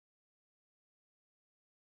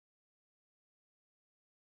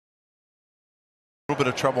bit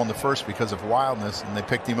of trouble in the first because of wildness, and they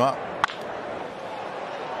picked him up.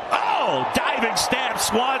 Oh, diving stab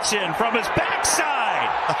Swanson from his backside.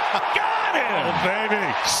 Got him. Oh, baby.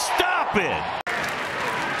 Stop it.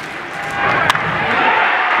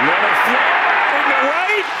 Little fly in the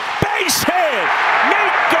right. Base hit.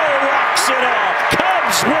 Nico rocks it off.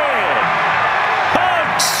 Cubs win.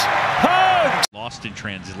 Hugs. Hugs. Lost in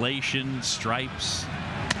translation. Stripes.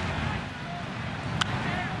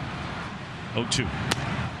 0-2.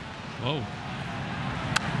 Whoa.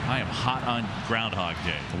 I am hot on Groundhog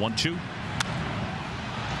Day. The 1-2.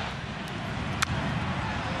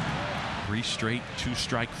 3 straight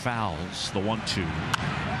 2-strike fouls. The 1-2.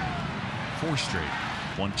 4 straight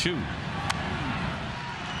 1-2.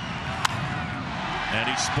 And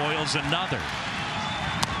he spoils another.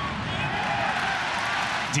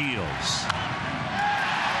 Deals.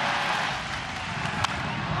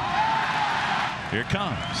 Here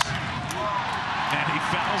comes. And he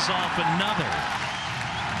fouls off another.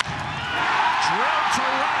 Drill to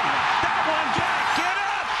right. That one back. Get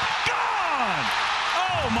up. Gone.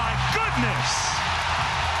 Oh, my goodness.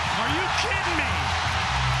 Are you kidding me?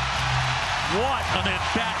 What an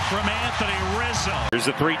at-bat from Anthony Rizzo. Here's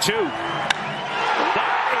the 3-2.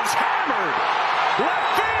 That is hammered.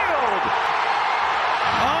 Left field.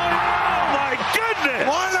 Oh, my goodness.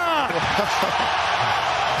 Why not?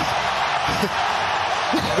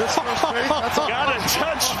 Got a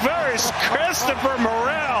touch first. Christopher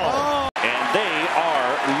Morel. And they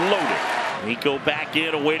are loaded. Nico back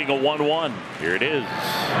in, awaiting a 1-1. Here it is.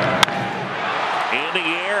 In the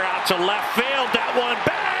air, out to left field. That one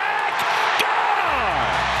back.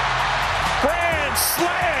 Gone. Grand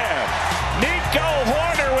slam. Nico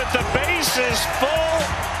Hoerner with the bases full.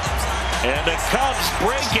 And the Cubs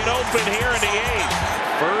break it open here in the 8th.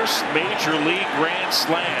 First major league grand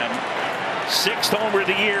slam. 6th homer of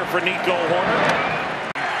the year for Nico Hoerner.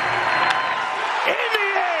 In the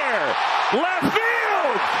air, left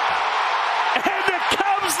field, and the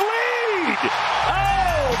Cubs lead.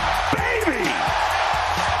 Oh, baby!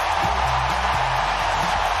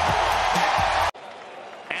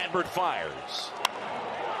 Adbert fires.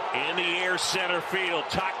 In the air, center field.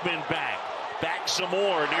 Tachman back some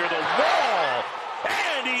more near the wall,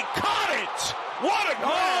 and he caught it. What a grab!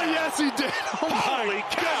 Oh, yes, he did. Oh, holy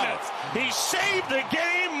cow! He saved the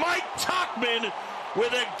game. Mike Tachman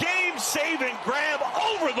with a game-saving grab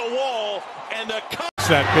over the wall, and the Cubs.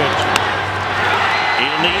 That pitch.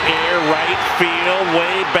 In the air, right field,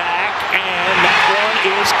 way back, and that one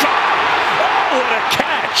is caught. Oh, what a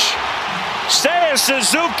catch! Seiya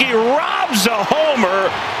Suzuki robs a homer.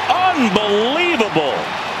 Unbelievable.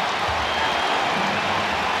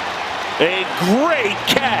 A great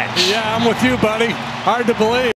catch. Yeah, I'm with you, buddy. Hard to believe.